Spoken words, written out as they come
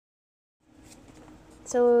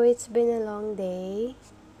So, it's been a long day.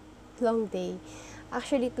 Long day.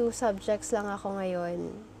 Actually, 2 subjects lang ako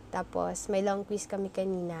ngayon. Tapos, may long quiz kami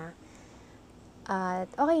kanina.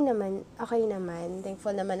 At okay naman.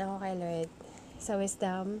 Thankful naman ako kay Lord sa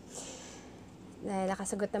wisdom. Na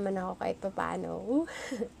nakasagot naman ako kahit papaano.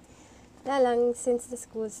 lang, since the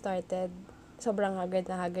school started, sobrang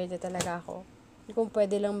haggard na talaga ako. Kung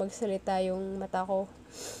pwede lang magsalita yung mata ko.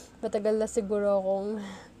 Matagal na siguro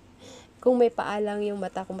kung may paalang yung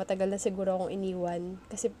mata ko, matagal na siguro akong iniwan.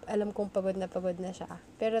 Kasi alam kong pagod na siya.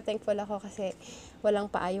 Pero thankful ako kasi walang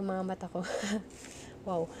paa yung mga mata ko.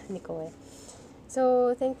 Wow, Nicole.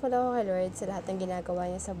 So, thankful ako kay Lord sa lahat ng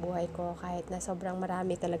ginagawa niya sa buhay ko. Kahit na sobrang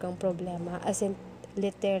marami talagang problema. As in,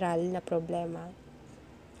 literal na problema.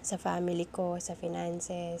 Sa family ko, sa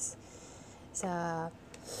finances, sa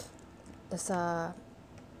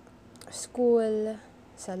school,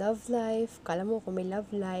 sa love life. Kala mo kung may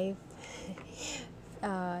love life.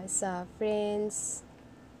 Sa friends.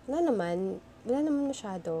 Wala naman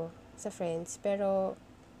masyado sa friends. Pero,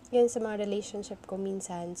 yun sa mga relationship ko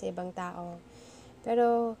minsan sa ibang tao.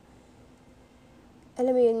 Pero,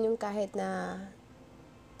 alam mo yun yung kahit na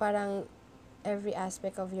parang every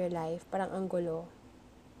aspect of your life, parang ang gulo.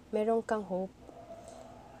 Meron kang hope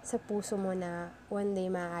sa puso mo na one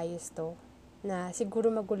day maayos to. Na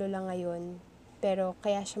siguro magulo lang ngayon, pero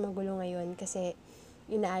kaya siya magulo ngayon kasi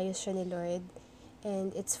inaayos siya ni Lord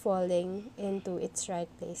and it's falling into its right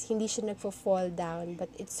place. Hindi siya nagfo-fall down,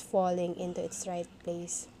 but it's falling into its right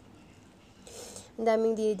place. Ang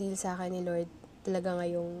daming deal sa akin ni Lord talaga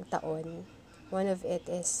ngayong taon. One of it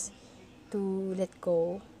is to let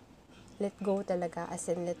go. Let go talaga, as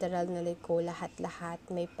in literal na let go lahat-lahat.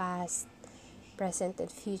 May past, present, and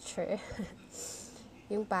future.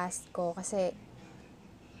 Yung past ko, kasi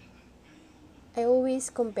I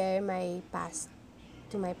always compare my past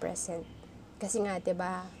to my present. Kasi nga,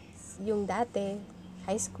 diba, yung dati,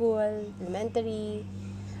 high school, elementary,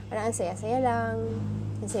 parang ang saya-saya lang,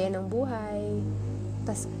 ang saya ng buhay.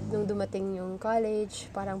 Tapos, nung dumating yung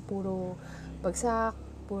college, parang puro bagsak,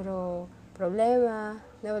 puro problema.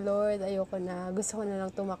 No, Lord, ayoko na. Gusto ko na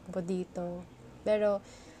lang tumakbo dito. Pero,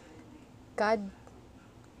 God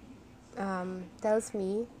tells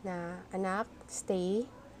me na, anak, stay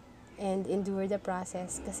and endure the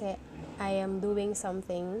process kasi I am doing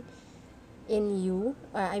something in you.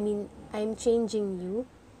 I'm changing you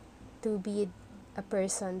to be a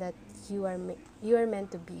person that you are meant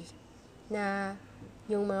to be. Na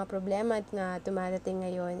yung mga problema na dumarating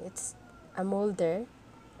ngayon, it's a molder.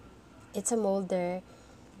 It's a molder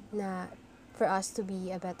na for us to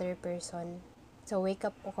be a better person. So, wake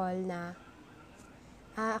up call na,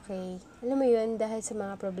 okay, alam mo yun, dahil sa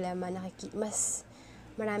mga problema, mas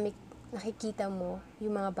marami nakikita mo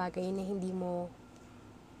yung mga bagay na hindi mo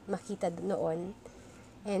makita noon.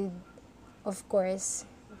 And, of course,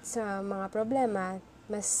 sa mga problema,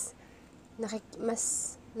 mas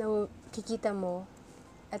nakikita mo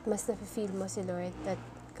at mas nafe-feel mo si Lord that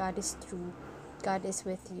God is true, God is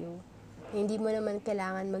with you. Hindi mo naman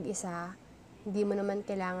kailangan mag-isa, hindi mo naman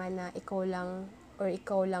kailangan na ikaw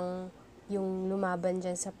lang yung lumaban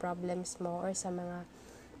dyan sa problems mo or sa mga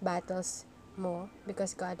battles mo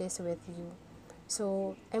because God is with you.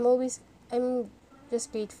 So, I'm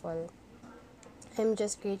just grateful. I'm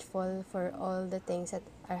just grateful for all the things that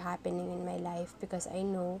are happening in my life because I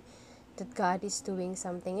know that God is doing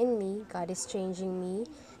something in me, God is changing me,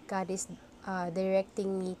 God is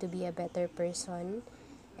directing me to be a better person,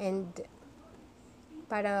 and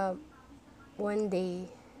para one day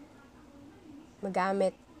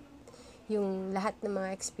magamit yung lahat ng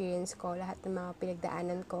mga experience ko, lahat ng mga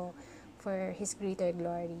pinagdaanan ko for His greater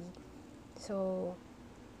glory. So,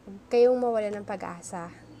 huwag kayong mawala ng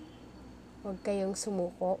pag-asa. Huwag kayong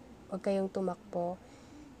sumuko. Huwag kayong tumakbo.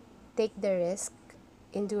 Take the risk.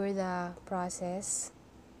 Endure the process.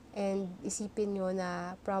 And isipin nyo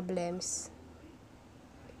na problems,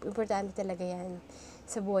 importante talaga yan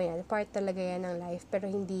sa buhay natin. Part talaga yan ng life. Pero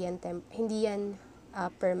hindi yan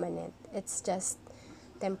permanent. It's just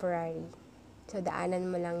temporary. So,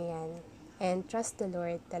 daanan mo lang yan. And trust the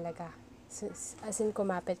Lord talaga. So, as in,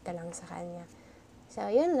 kumapit ka lang sa Kanya. So,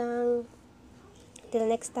 yun lang. Till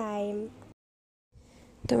next time.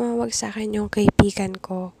 Tumawag sa akin yung kaibigan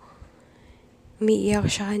ko. Umiiyak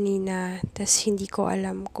siya kanina, tas hindi ko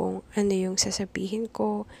alam kung ano yung sasabihin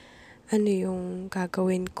ko, ano yung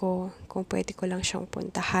gagawin ko, kung pwede ko lang siyang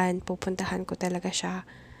pupuntahan ko talaga siya.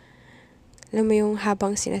 Alam mo yung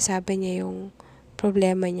habang sinasabi niya yung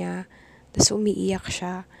problema niya, tas umiiyak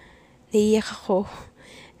siya, naiiyak ako.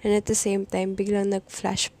 And at the same time, biglang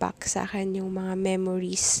nag-flashback sa akin yung mga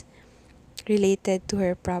memories, related to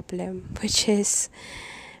her problem, which is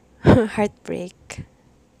heartbreak.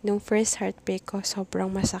 Nung first heartbreak ko,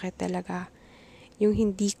 sobrang masakit talaga. Yung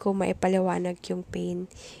hindi ko maipaliwanag yung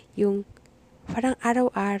pain. Yung parang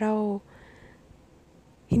araw-araw,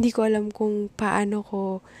 hindi ko alam kung paano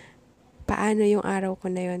yung araw ko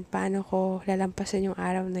na yun, paano ko lalampasan yung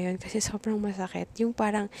araw na yun kasi sobrang masakit. Yung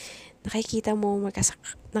parang nakikita mo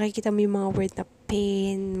yung mga word na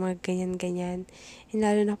pain, mga ganyan-ganyan. And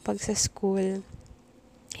lalo na pag sa school,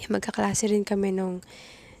 magkaklase rin kami nung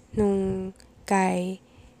guy.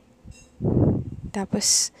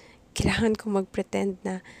 Tapos, kailangan ko mag-pretend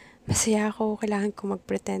na masaya ako, kailangan ko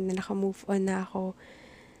mag-pretend na naka-move on na ako.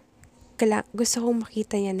 Gusto kong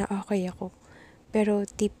makita niya na okay ako. Pero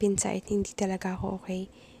deep inside, hindi talaga ako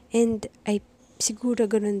okay. And siguro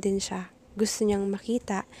ganun din siya. Gusto niyang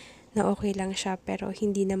makita na okay lang siya, pero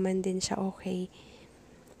hindi naman din siya okay.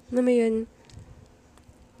 Alam mo yun,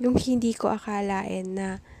 yung hindi ko akalain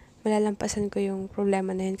na malalampasan ko yung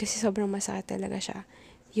problema na yun kasi sobrang masakit talaga siya.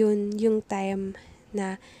 Yun, yung time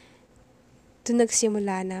na doon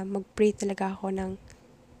nagsimula na mag-pray talaga ako ng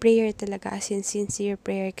prayer talaga, as in sincere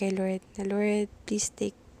prayer kay Lord. Na Lord, please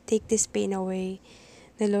take this pain away.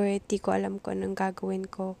 Na Lord, di ko alam kung anong gagawin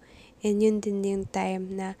ko. And yun din yung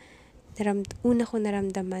time na una ko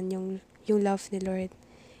naramdaman yung love ni Lord.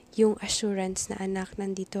 Yung assurance na anak,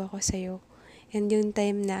 nandito ako sa'yo. And yung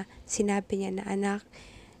time na sinabi niya na anak,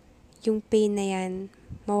 yung pain na yan,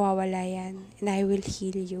 mawawala yan. And I will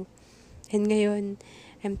heal you. And ngayon,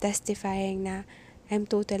 I'm testifying na I'm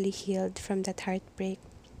totally healed from that heartbreak.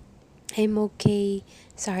 I'm okay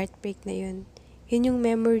sa heartbreak na yun. Yun yung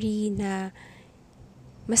memory na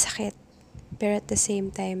masakit. Pero at the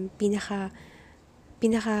same time, pinaka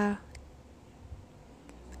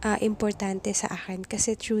importante sa akin.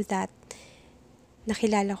 Kasi through that,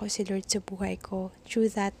 nakilala ko si Lord sa buhay ko.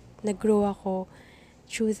 Through that, nag-grow ako.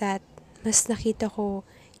 Through that, mas nakita ko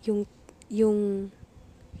yung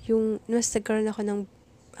mas nagkaroon ako ng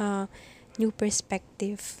new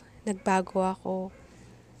perspective. Nagbago ako.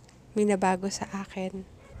 May nabago sa akin.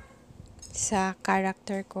 Sa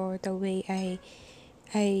character ko, the way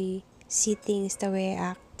I see things, the way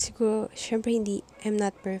I act. Siguro, syempre I'm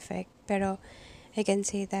not perfect. Pero, I can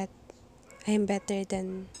say that I'm better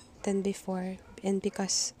than before. And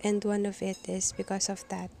one of it is because of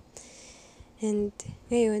that. And,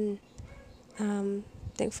 ngayon,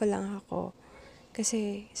 thankful lang ako.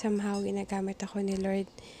 Kasi, somehow, ginagamit ako ni Lord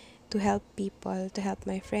to help people, to help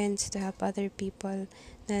my friends, to help other people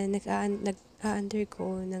na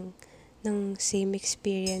nag-undergo ng same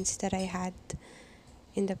experience that I had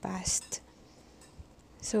in the past.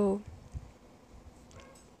 So,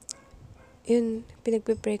 yun,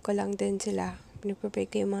 pinagpipray ko lang din sila. Pinagpipray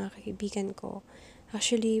ko yung mga kaibigan ko.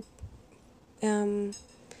 Actually,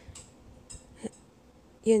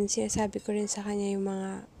 yun, sinasabi ko rin sa kanya yung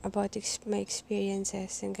mga about my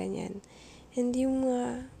experiences and ganyan. And yung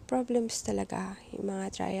mga problems talaga, yung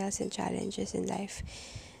mga trials and challenges in life,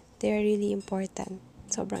 they are really important.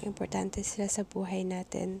 Sobrang importante sila sa buhay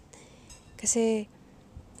natin. Kasi,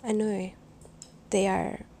 they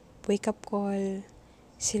are wake-up call.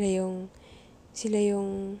 Sila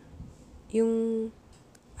yung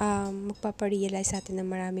magpaparealize sa atin ng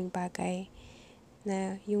maraming bagay.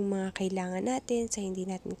 Na yung mga kailangan natin sa hindi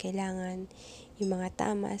natin kailangan. Yung mga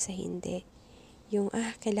tama sa hindi. Yung,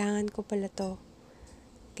 kailangan ko pala to.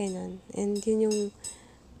 Ganon. And yun yung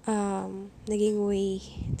naging way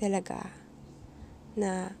talaga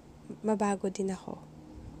na mabago din ako.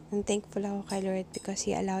 And thankful ako kay Lord because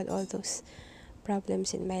He allowed all those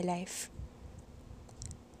problems in my life.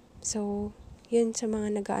 So, yun sa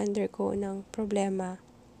mga nag-undergo ng problema.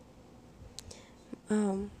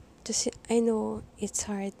 Just, I know it's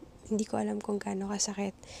hard. Hindi ko alam kung gaano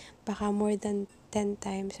kasakit. Baka more than 10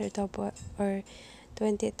 times or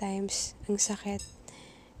 20 times ang sakit.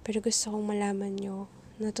 Pero gusto kong malaman nyo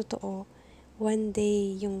na totoo, one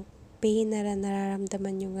day yung pain na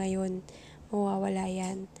nararamdaman nyo ngayon, mawawala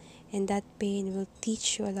yan. And that pain will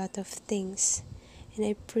teach you a lot of things. And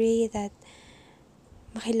I pray that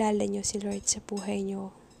makilala nyo si Lord sa buhay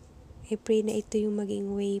nyo. I pray na ito yung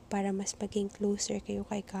maging way para mas maging closer kayo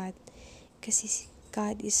kay God. Kasi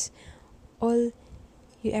God is all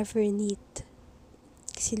you ever need.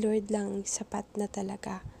 Si Lord lang sapat na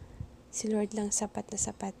talaga. Si Lord lang sapat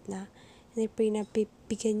na. And I pray na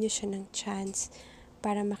bigyan nyo siya ng chance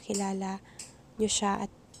para makilala nyo siya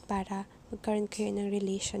at para magkaroon kayo ng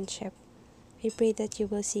relationship. I pray that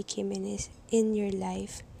you will seek Him in your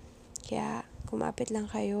life. Kaya kumapit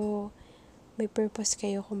lang kayo. May purpose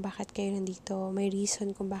kayo kung bakit kayo nandito. May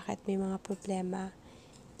reason kung bakit may mga problema.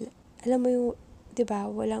 Alam mo yung 'Di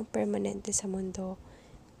ba, walang permanente sa mundo.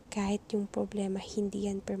 Kahit yung problema,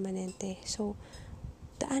 hindi yan permanente. So,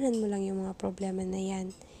 daanan mo lang yung mga problema na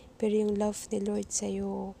yan. Pero yung love ni Lord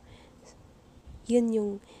sa'yo, yun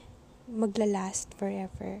yung magla-last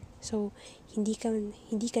forever. So, hindi ka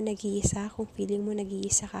nag-iisa. Kung feeling mo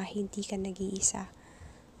nag-iisa ka, hindi ka nag-iisa.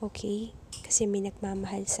 Okay? Kasi may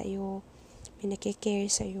nagmamahal sa'yo, may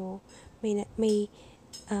nagke-care sa'yo,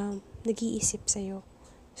 nag-iisip sa'yo.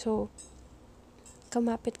 So,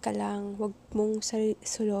 kamapit ka lang, wag mong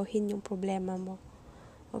suluhin yung problema mo.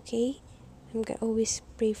 Okay? I'm gonna always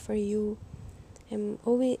pray for you.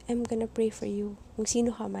 I'm gonna pray for you. Kung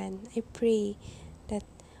sino ka man, I pray that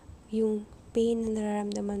yung pain na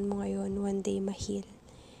nararamdaman mo ngayon, one day ma-heal.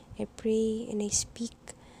 I pray and I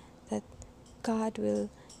speak that God will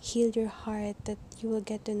heal your heart, that you will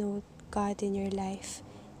get to know God in your life.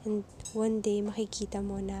 And one day, makikita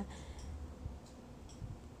mo na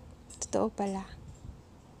totoo pala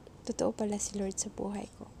si Lord sa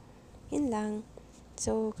buhay ko. Yun lang.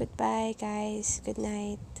 So, goodbye guys. Good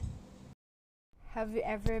night. Have you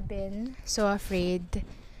ever been so afraid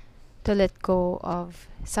to let go of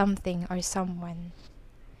something or someone?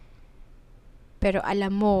 Pero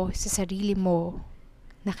alam mo sa sarili mo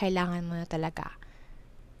na kailangan mo na talaga.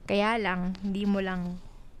 Kaya lang, hindi mo lang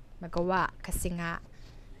magawa kasi nga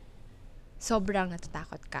sobrang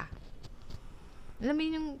natatakot ka. Alam mo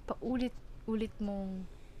yung paulit-ulit mong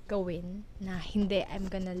gawin na hindi,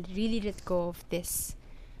 I'm gonna really let go of this.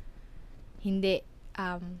 Hindi.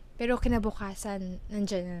 Pero kinabukasan,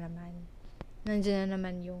 nandyan na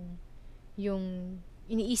naman yung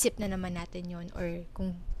iniisip na naman natin yon, or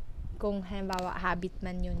kung halimbawa habit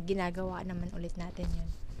man yun, ginagawa naman ulit natin yun.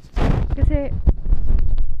 Kasi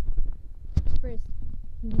first,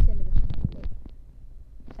 hindi talaga siya madali.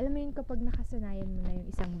 Alam mo yun, kapag nakasanayan mo na yung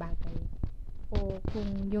isang bagay, o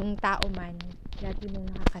kung yung tao man lagi mong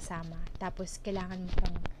nakakasama, tapos kailangan mo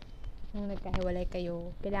siyang, nung nagkahiwalay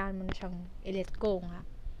kayo, kailangan mo na siyang i-let go nga.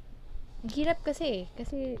 Ang hirap kasi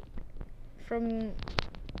from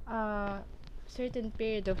a certain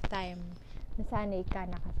period of time, nasanay ka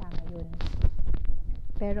nakasama yun.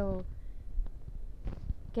 Pero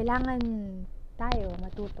kailangan tayo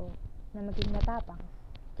matuto na maging matapang.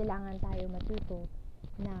 Kailangan tayo matuto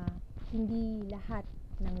na hindi lahat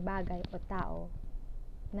ng bagay o tao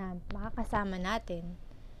na makakasama natin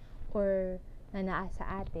or na naasa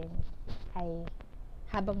atin ay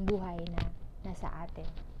habang buhay na nasa atin.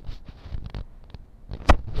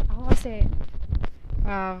 Ako kasi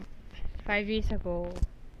 5 years ago,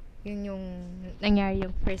 yun yung nangyari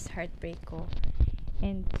yung first heartbreak ko,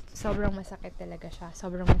 and sobrang masakit talaga siya.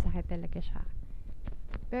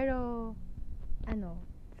 Pero 5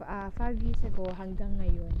 years ago hanggang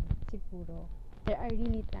ngayon, siguro there are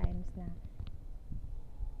really times na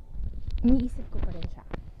iniisip ko pa rin siya,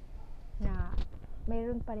 na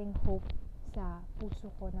mayroon pa ring hope sa puso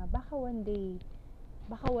ko na baka one day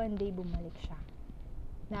bumalik siya.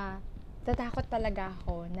 Na tatakot talaga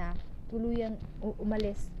ako na tuluyang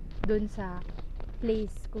umalis doon sa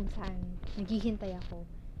place kung saan naghihintay ako.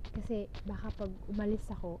 Kasi baka pag umalis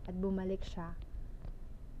ako at bumalik siya,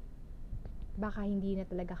 baka hindi na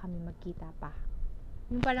talaga kami magkita pa.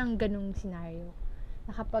 Yung parang ganung scenario.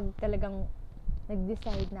 Na kapag talagang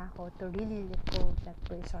nag-decide na ako to really let go of that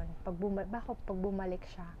person, pag bumalik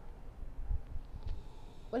siya,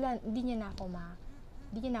 hindi niya na ako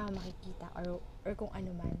makikita or kung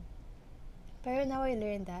ano man. Pero now I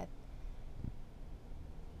learned that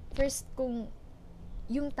first, kung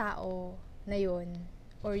yung tao na yun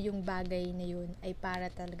or yung bagay na yun ay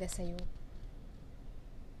para talaga sa'yo,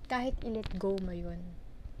 kahit i-let go mo yun,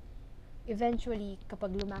 eventually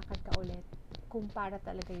kapag lumakad ka ulit, kung para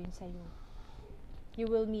talaga yun sa'yo, you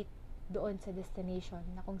will meet doon sa destination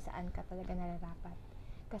na kung saan ka talaga nararapat.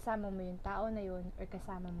 Kasama mo yung tao na yun or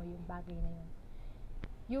kasama mo yung bagay na yun.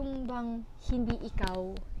 Yung bang hindi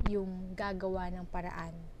ikaw yung gagawa ng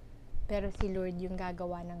paraan, pero si Lord yung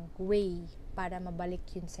gagawa ng way para mabalik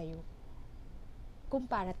yun sa'yo. Kung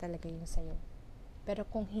para talaga yun sa'yo. Pero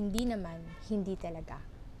kung hindi naman, hindi talaga.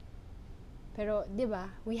 Pero 'di ba,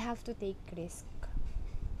 we have to take risk.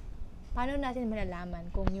 Paano natin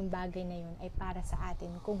malalaman kung yung bagay na yun ay para sa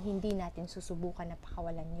atin kung hindi natin susubukan na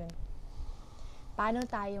pakawalan yun? Paano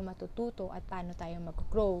tayo matututo at paano tayo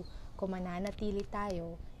mag-grow kung mananatili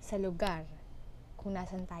tayo sa lugar kung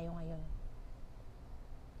nasan tayo ngayon?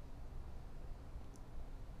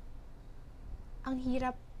 Ang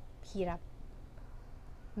hirap.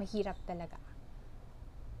 Mahirap talaga.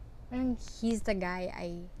 And he's the guy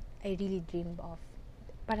I really dreamed of.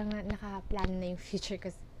 Parang naka-plan na yung future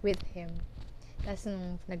ko with him. Tapos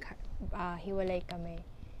nung hiwalay kami,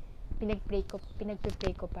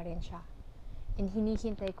 pinagpipray ko pa rin siya. And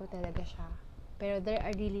hinihintay ko talaga siya. Pero there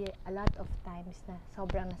are really a lot of times na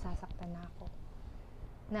sobrang nasasaktan na ako.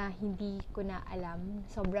 Na hindi ko na alam,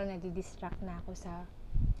 sobrang nadidistract na ako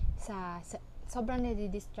sobrang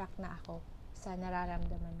nadidistract na ako sa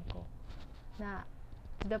nararamdaman ko. Na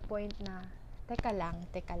to the point na, teka lang.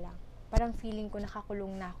 Parang feeling ko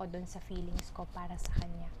nakakulong na ako dun sa feelings ko para sa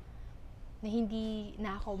kanya. Na hindi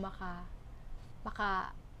na ako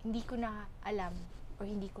hindi ko na alam o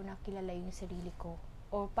hindi ko na kilala yung sarili ko.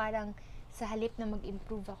 O parang sa halip na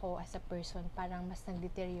mag-improve ako as a person, parang mas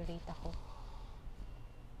nag-deteriorate ako.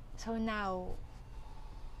 So now,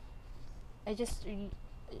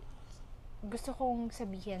 gusto kong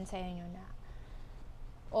sabihin sa inyo na,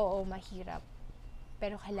 oo, mahirap.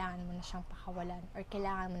 Pero kailangan mo na siyang pakawalan or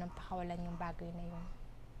kailangan mo nang pakawalan yung bagay na yun.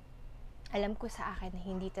 Alam ko sa akin na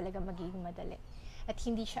hindi talaga magiging madali. At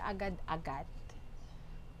hindi siya agad-agad.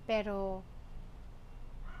 Pero,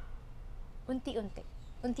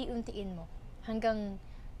 unti-untiin mo. Hanggang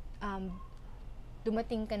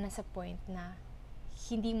dumating ka na sa point na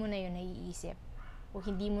hindi mo na yun naiisip. O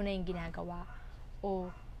hindi mo na yung ginagawa. O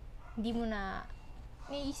hindi mo na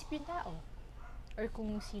naiisip yung tao. Or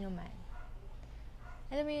kung sino man.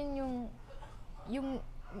 Alam mo yun, yung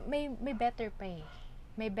may better pa eh.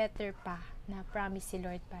 May better pa na promise si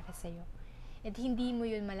Lord para sa'yo. At hindi mo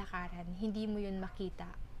yun malakaran, hindi mo yun makita,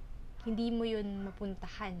 hindi mo yun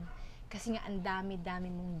mapuntahan, kasi nga ang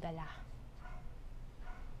dami-dami mong dala.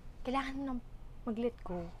 Kailangan mo nang mag-let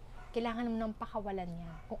go. Kailangan mo nang pakawalan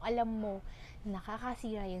yan. Kung alam mo na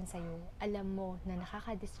nakakasira yan sa'yo, alam mo na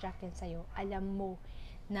nakaka-distract yan sa'yo, alam mo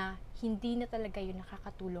na hindi na talaga yun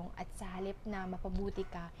nakakatulong at sa halip na mapabuti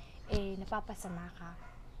ka, napapasama ka,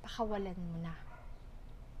 pakawalan mo na.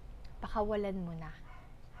 Pakawalan mo na.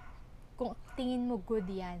 Kung tingin mo good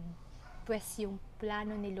yan, pues yung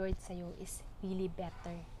plano ni Lord sa'yo is really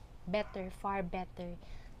better. Better, far better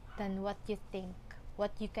than what you think,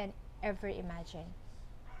 what you can ever imagine.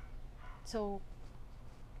 So,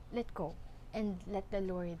 let go and let the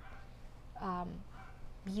Lord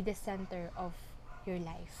be the center of your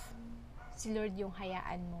life. Si Lord yung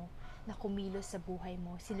hayaan mo na kumilos sa buhay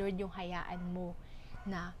mo. Si Lord yung hayaan mo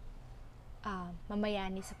na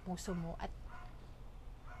mamayani sa puso mo. At,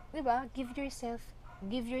 diba, give yourself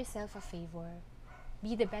a favor.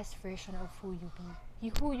 Be the best version of who you be.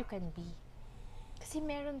 Who you can be. Kasi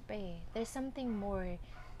meron pa eh. There's something more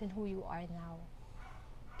than who you are now.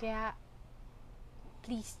 Kaya,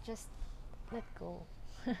 please just let go.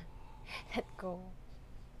 Let go.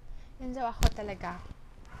 And so ako talaga,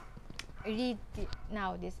 I really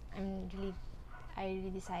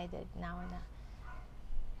decided now na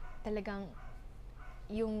talagang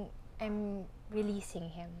I'm releasing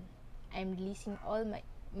him. I'm releasing all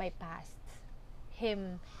my past.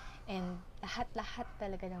 Him and lahat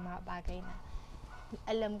talaga ng mga bagay na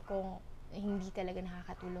alam kong hindi talaga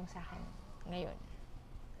nakakatulong sa akin ngayon.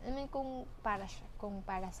 I mean, kung para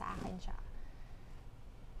sa akin siya,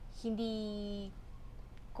 hindi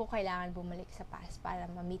ko kailangan bumalik sa past para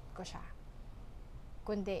ma-meet ko siya.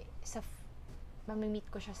 Kundi, ma-meet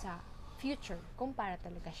ko siya sa future kung para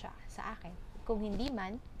talaga siya sa akin. Kung hindi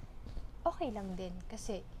man, okay lang din.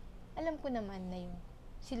 Kasi, alam ko naman na yung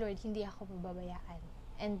si Lord, hindi ako pababayaan.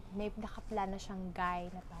 And may nakaplano siyang guy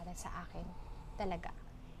na para sa akin. Talaga.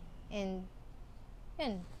 And,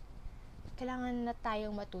 yun. Kailangan na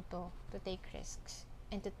tayong matuto to take risks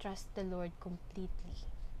and to trust the Lord completely.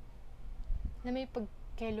 Na may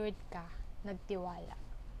kay Lord ka, nagtiwala.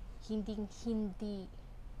 Hindi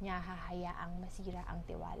niya hahayaang masira ang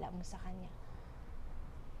tiwala mo sa Kanya.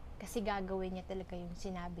 Kasi gagawin niya talaga yung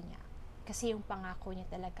sinabi niya. Kasi yung pangako niya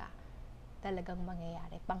talagang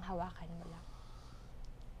mangyayari. Panghawakan mo lang.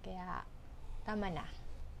 Kaya, tama na.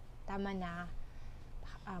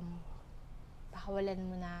 Pakawalan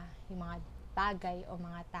mo na yung mga bagay o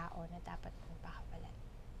mga tao na dapat mong pakawalan.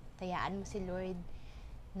 Tayaan mo si Lord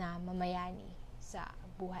na mamayani sa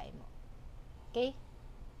buhay mo. Okay?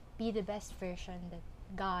 Be the best version that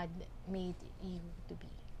God made you to be.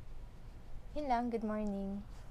 Yun lang. Good morning.